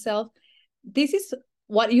remind myself, this is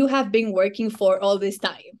what you have been working for all this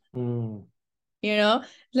time.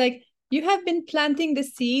 Like, you have been planting the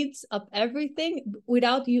seeds of everything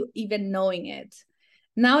without you even knowing it.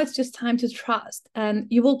 Now it's just time to trust, and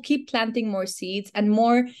you will keep planting more seeds, and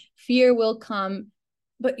more fear will come,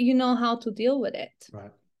 but you know how to deal with it.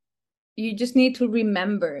 Right. You just need to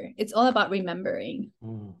remember. It's all about remembering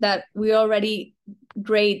that we're already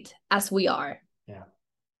great as we are. Yeah.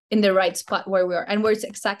 In the right spot where we are, and we're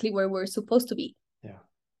exactly where we're supposed to be. Yeah.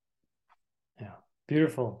 Yeah.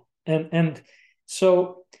 Beautiful. And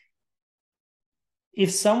so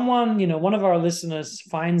if someone, one of our listeners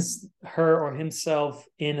finds her or himself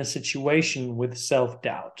in a situation with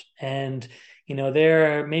self-doubt, and,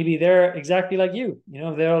 they're exactly like you,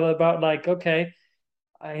 they're all about like, okay,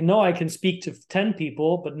 I know I can speak to 10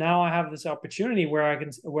 people, but now I have this opportunity where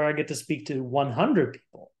I get to speak to 100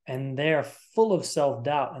 people, and they're full of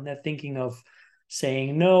self-doubt, and they're thinking of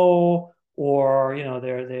saying no, or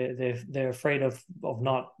they're afraid of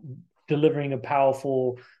not delivering a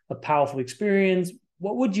powerful experience.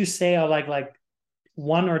 What would you say are like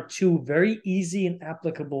 1 or 2 very easy and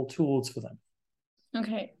applicable tools for them?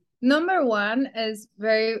 Okay. Number 1 is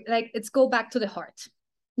it's go back to the heart.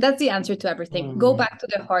 That's the answer to everything. Go back to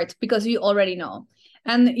the heart, because you already know.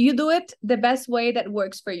 And you do it the best way that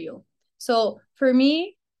works for you. So for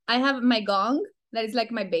me, I have my gong that is like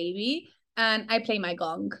my baby, and I play my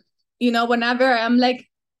gong. Whenever I'm like,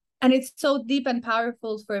 and it's so deep and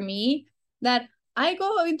powerful for me that I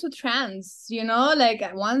go into trance, like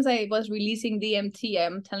once I was releasing DMT,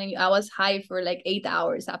 I'm telling you, I was high for like 8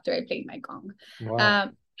 hours after I played my gong. Wow.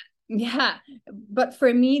 Yeah, but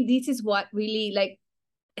for me, this is what really like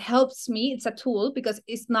helps me. It's a tool because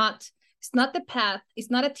it's not the path,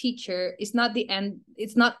 it's not a teacher, it's not the end,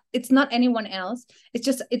 it's not anyone else.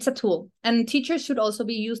 It's a tool, and teachers should also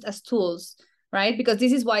be used as tools, right? Because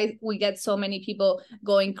this is why we get so many people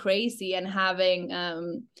going crazy and having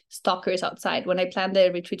stalkers outside. When I planned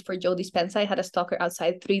the retreat for Joe Dispenza, I had a stalker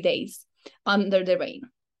outside 3 days under the rain.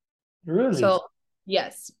 Really? So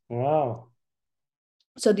yes. Wow.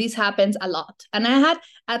 So this happens a lot. And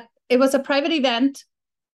it was a private event.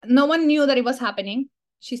 No one knew that it was happening.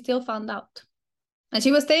 She still found out. And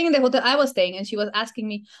she was staying in the hotel I was staying, and she was asking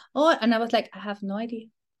me, oh, and I was like, I have no idea.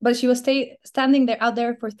 But she was standing there out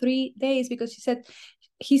there for 3 days because she said,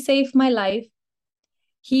 he saved my life.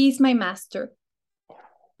 He's my master.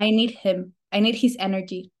 I need him. I need his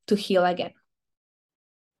energy to heal again.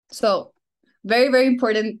 So very, very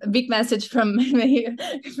important, big message from here.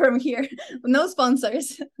 No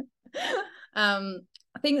sponsors.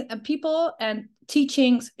 I think people and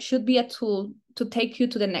teachings should be a tool to take you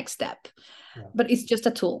to the next step. Yeah. But it's just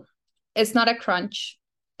a tool. It's not a crunch.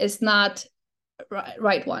 It's not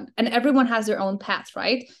right one. And everyone has their own path,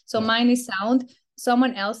 right? So yeah. Mine is sound.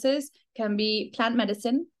 Someone else's can be plant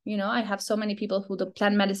medicine. I have so many people who do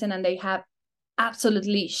plant medicine and they have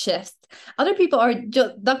absolutely shifts. Other people are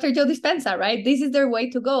Dr. Joe Dispenza, right? This is their way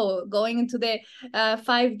to go, going into the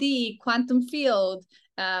 5D quantum field.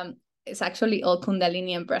 It's actually all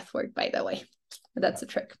Kundalini and breath work, by the way. That's a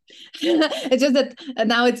trick. It's just that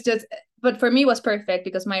now it's just, but for me it was perfect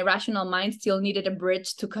because my rational mind still needed a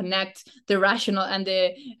bridge to connect the rational and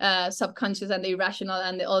the subconscious and the irrational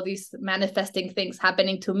and all these manifesting things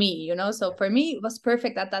happening to me, So for me, it was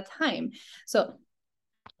perfect at that time. So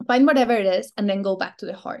find whatever it is and then go back to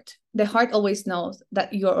the heart. The heart always knows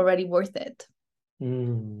that you're already worth it.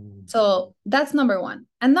 So that's number one.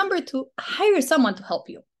 And number two, hire someone to help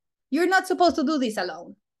you. You're not supposed to do this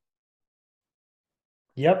alone.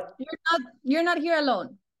 Yep. You're not here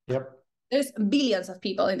alone. Yep. There's billions of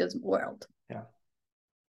people in this world. Yeah.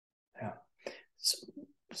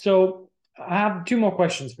 So I have two more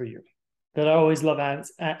questions for you that I always love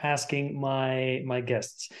asking my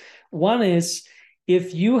guests. One is,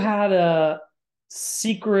 if you had a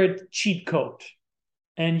secret cheat code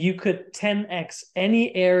and you could 10x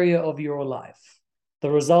any area of your life,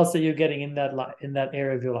 the results that you're getting in that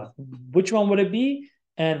area of your life, which one would it be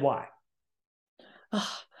and why?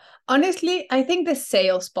 Honestly, I think the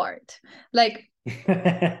sales part. I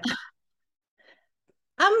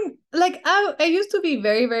used to be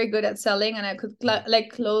very, very good at selling, and I could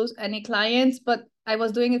close any clients, but I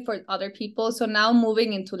was doing it for other people. So now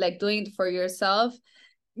moving into doing it for yourself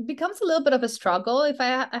becomes a little bit of a struggle. If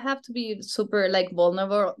I have to be super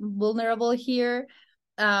vulnerable here,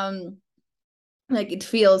 it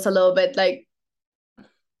feels a little bit like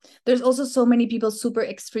there's also so many people super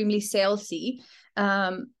extremely salesy,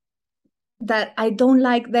 that I don't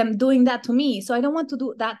like them doing that to me. So I don't want to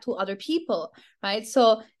do that to other people, right?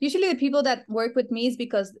 So usually the people that work with me is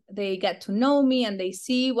because they get to know me and they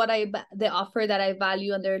see the offer that I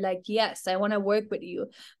value, and they're like, yes, I want to work with you.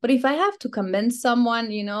 But if I have to convince someone,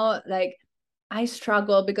 I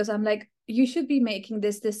struggle because I'm like, you should be making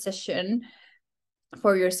this decision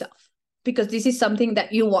for yourself because this is something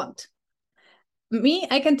that you want. Me,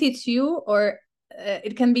 I can teach you, or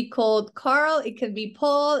it can be called Carl, it can be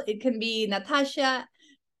Paul, it can be Natasha.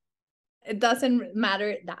 It doesn't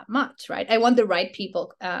matter that much, right? I want the right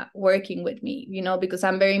people working with me, because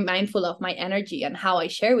I'm very mindful of my energy and how I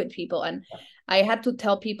share with people. And I had to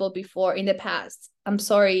tell people before in the past, I'm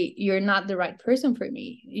sorry, you're not the right person for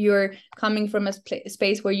me. You're coming from a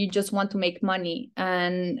space where you just want to make money,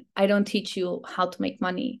 and I don't teach you how to make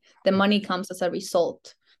money. The money comes as a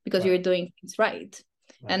result because you're doing things right.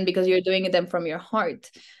 And because you're doing them from your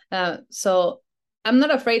heart. So I'm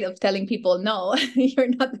not afraid of telling people, no, you're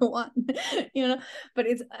not the one, but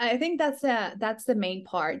I think that's the main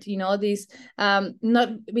part, this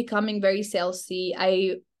not becoming very salesy.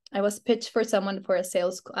 I was pitched for someone for a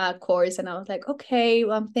sales course, and I was like, okay,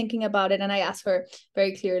 well, I'm thinking about it. And I asked her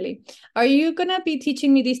very clearly, are you going to be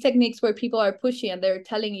teaching me these techniques where people are pushy and they're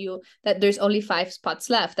telling you that there's only 5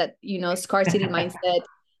 spots left, that, scarcity mindset,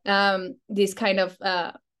 these kind of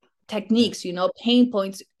techniques, pain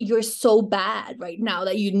points, you're so bad right now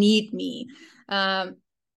that you need me,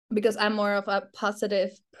 because I'm more of a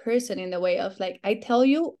positive person in the way of I tell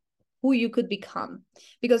you who you could become,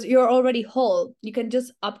 because you're already whole. You can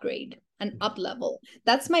just upgrade. and up level.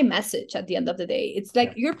 That's my message at the end of the day. It's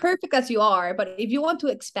like, you're perfect as you are, but if you want to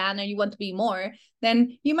expand and you want to be more,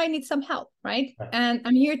 then you might need some help, right? And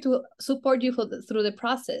I'm here to support you through the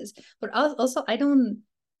process. But also, I don't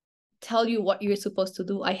tell you what you're supposed to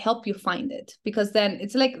do. I help you find it, because then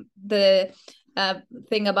it's like the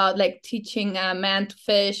thing about like teaching a man to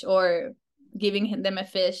fish or giving them a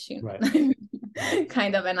fish, you know,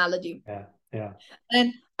 kind of analogy. Yeah.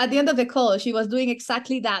 And at the end of the call, she was doing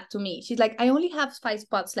exactly that to me. She's like, I only have 5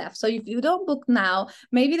 spots left. So if you don't book now,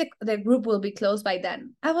 maybe the group will be closed by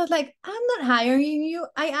then. I was like, I'm not hiring you.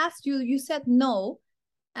 I asked you, you said no.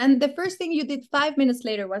 And the first thing you did 5 minutes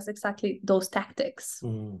later was exactly those tactics.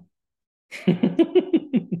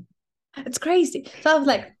 It's crazy. So I was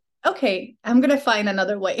like, okay, I'm going to find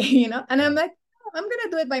another way, you know? And I'm like, I'm going to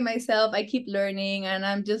do it by myself. I keep learning, and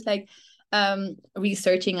I'm just like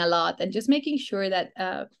researching a lot and just making sure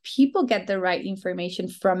that people get the right information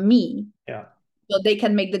from me. So they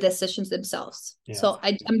can make the decisions themselves. So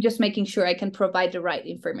I'm just making sure I can provide the right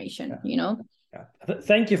information, you know?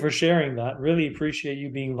 Thank you for sharing that. Really appreciate you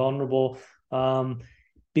being vulnerable.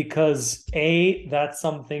 Because that's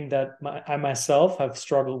something that I myself have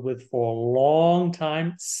struggled with for a long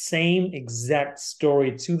time. Same exact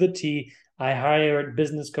story to the T. I hired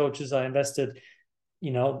business coaches. I invested, a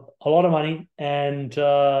lot of money. And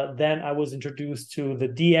then I was introduced to the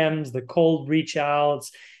DMs, the cold reach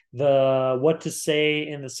outs, the what to say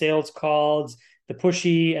in the sales calls, the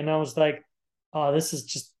pushy. And I was like, oh, this is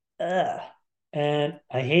just, and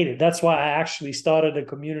I hate it. That's why I actually started a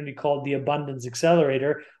community called the Abundance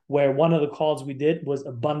Accelerator, where one of the calls we did was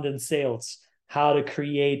abundant sales, how to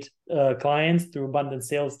create clients through abundant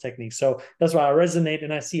sales techniques. So that's why I resonate.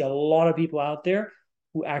 And I see a lot of people out there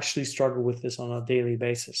who actually struggle with this on a daily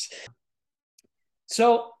basis.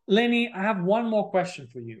 So Lenny, I have one more question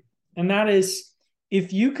for you. And that is,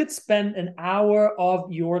 if you could spend an hour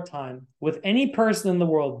of your time with any person in the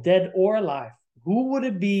world, dead or alive, who would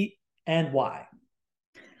it be and why?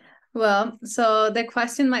 Well, so the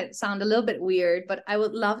question might sound a little bit weird, but I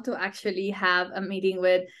would love to actually have a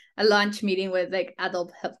lunch meeting with like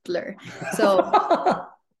Adolf Hitler. So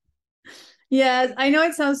yes, I know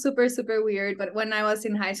it sounds super, super weird, but when I was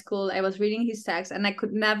in high school, I was reading his text and I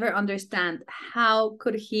could never understand how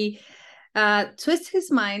could he twist his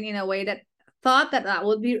mind in a way that thought that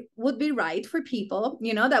would be right for people,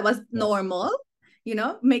 that was normal.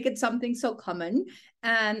 Make it something so common.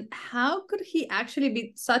 And how could he actually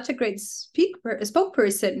be such a great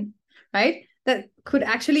spokesperson, right? That could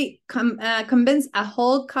actually convince a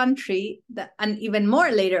whole country and even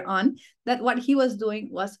more later on, that what he was doing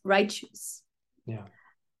was righteous.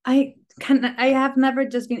 I have never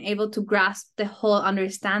just been able to grasp the whole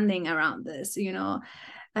understanding around this,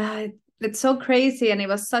 it's so crazy, and it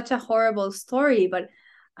was such a horrible story, but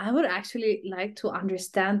I would actually like to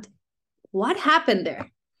understand what happened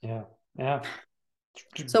there.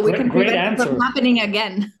 So we can prevent it from happening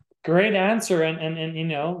again. Great answer. And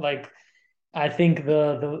I think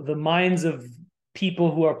the minds of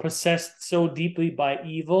people who are possessed so deeply by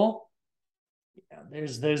evil,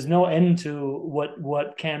 there's no end to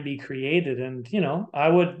what can be created. And I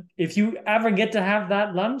would, if you ever get to have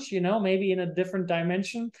that lunch, maybe in a different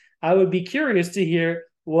dimension, I would be curious to hear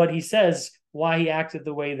what he says, why he acted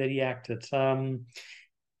the way that he acted.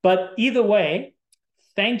 But either way,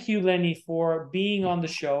 thank you, Lenny, for being on the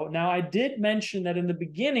show. Now, I did mention that in the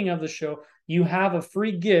beginning of the show, you have a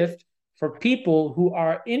free gift for people who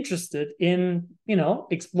are interested in,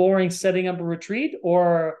 exploring setting up a retreat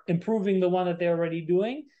or improving the one that they're already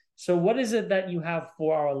doing. So what is it that you have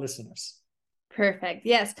for our listeners? Perfect.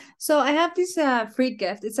 Yes. So I have this free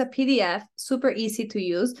gift. It's a PDF, super easy to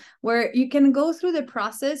use, where you can go through the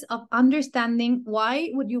process of understanding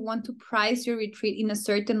why would you want to price your retreat in a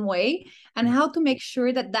certain way and how to make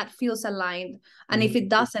sure that that feels aligned. And if it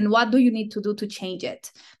doesn't, what do you need to do to change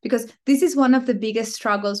it? Because this is one of the biggest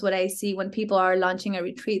struggles what I see when people are launching a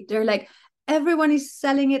retreat. They're like, everyone is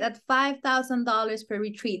selling it at $5,000 per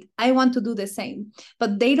retreat. I want to do the same,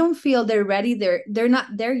 but they don't feel they're ready. They're not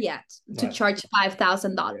there yet to charge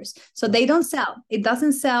 $5,000. So they don't sell. It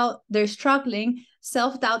doesn't sell. They're struggling.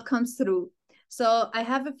 Self-doubt comes through. So I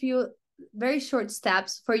have a few very short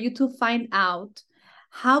steps for you to find out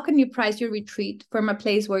how can you price your retreat from a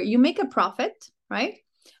place where you make a profit, right?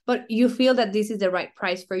 But you feel that this is the right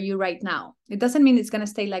price for you right now. It doesn't mean it's going to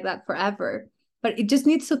stay like that forever. But it just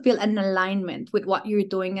needs to feel an alignment with what you're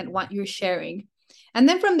doing and what you're sharing. And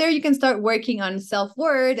then from there, you can start working on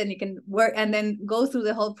self-worth, and you can work and then go through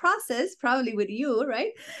the whole process, probably with you,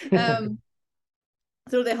 right?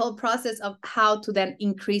 through the whole process of how to then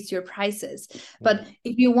increase your prices. But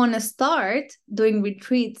if you want to start doing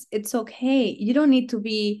retreats, it's okay. You don't need to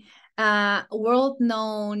be world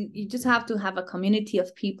known. You just have to have a community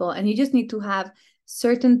of people, and you just need to have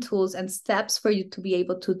certain tools and steps for you to be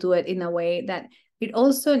able to do it in a way that it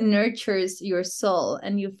also nurtures your soul,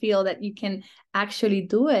 and you feel that you can actually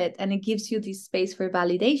do it, and it gives you this space for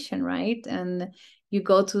validation, right? And you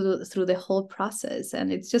go through the whole process,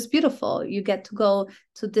 and it's just beautiful. You get to go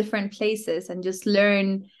to different places and just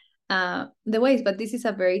learn the ways. But this is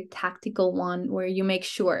a very tactical one where you make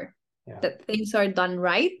sure that things are done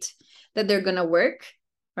right, that they're gonna work,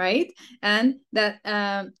 right? And that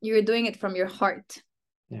you're doing it from your heart.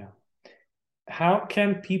 Yeah. How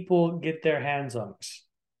can people get their hands on it?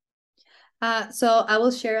 So I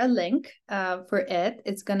will share a link for it.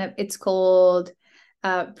 It's called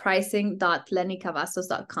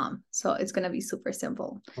pricing.lennycavazos.com. So it's gonna be super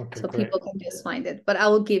simple. Okay, so great. People can just find it. But I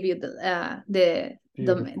will give you the link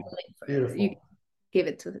for it. You give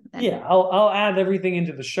it to them. Yeah, I'll add everything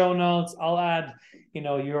into the show notes. I'll add,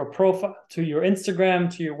 your profile to your Instagram,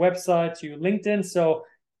 to your website, to your LinkedIn. So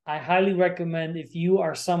I highly recommend, if you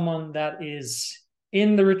are someone that is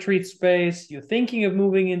in the retreat space, you're thinking of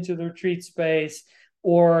moving into the retreat space,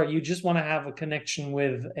 or you just want to have a connection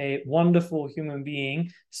with a wonderful human being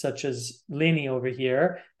such as Lenny over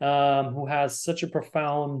here, who has such a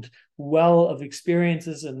profound well of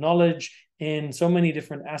experiences and knowledge in so many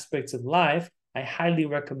different aspects of life, I highly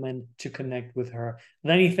recommend to connect with her.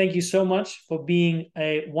 Lenny, thank you so much for being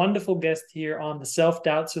a wonderful guest here on the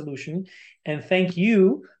Self-Doubt Solution. And thank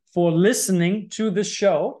you for listening to the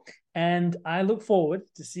show. And I look forward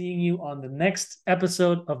to seeing you on the next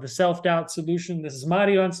episode of the Self-Doubt Solution. This is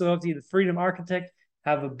Mario Lanzarotti, the Freedom Architect.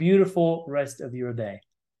 Have a beautiful rest of your day.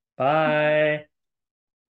 Bye.